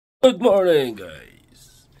Good morning,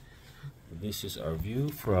 guys. This is our view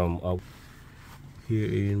from here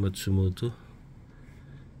in Matsumoto,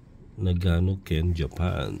 Nagano-ken,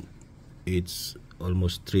 Japan. It's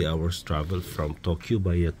almost 3 hours travel from Tokyo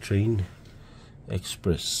by a train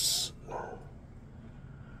express.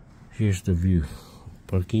 Here's the view.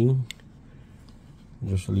 Parking.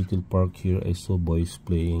 There's a little park here. I saw boys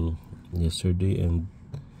playing yesterday and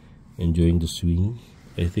enjoying the swing.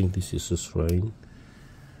 I think this is a shrine.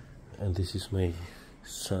 And this is my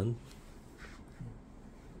son,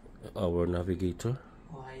 our navigator,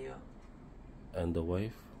 and the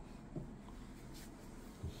wife.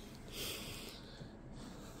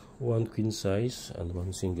 One queen size and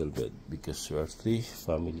one single bed because we are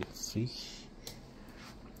family of three.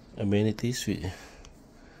 Amenities, we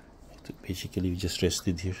just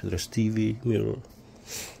rested here. There's TV, mirror,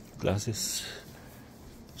 glasses,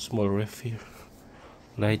 small ref here,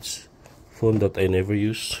 lights, phone that I never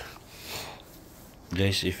use.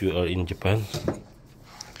 Guys, if you are in Japan,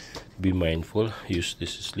 be mindful. Use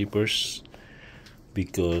these slippers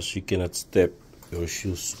because you cannot step your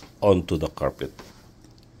shoes onto the carpet.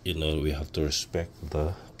 You know, we have to respect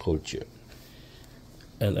the culture.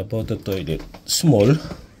 And about the toilet, small,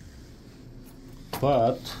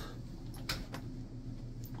 but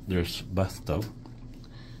there's bathtub.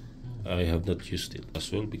 I have not used it as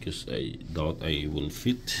well because I doubt I will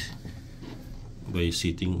fit by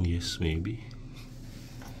sitting. Yes, maybe.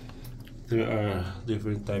 There are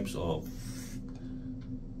different types of,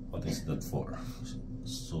 what is that for?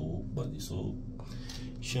 Soap, body soap,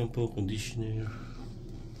 shampoo, conditioner,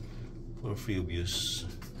 for free of use.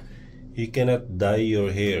 You cannot dye your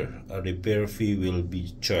hair. A repair fee will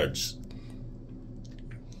be charged.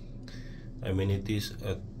 Amenities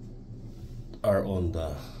are on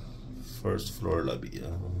the first floor lobby.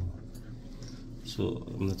 So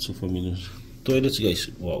I'm not so familiar. Toilets, guys.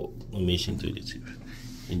 Wow, amazing toilets here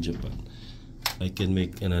in Japan. I can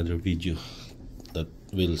make another video that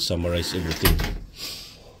will summarize everything.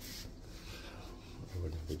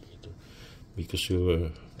 Because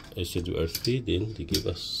I said we are three, then they give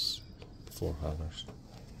us 4 hangers,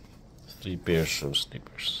 3 pairs of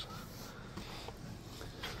slippers.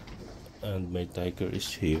 And my tiger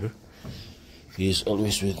is here. He is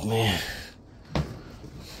always with me.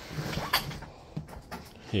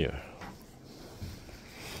 Here.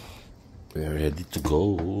 We are ready to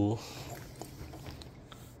go.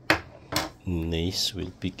 Nace will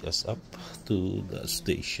pick us up to the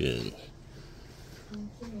station.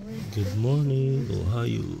 Good morning,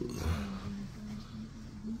 Ohio.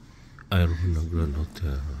 Irona Grand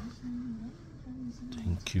Hotel.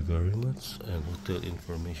 Thank you very much. And hotel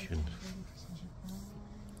information.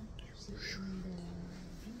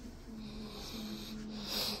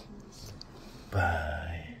 Bye.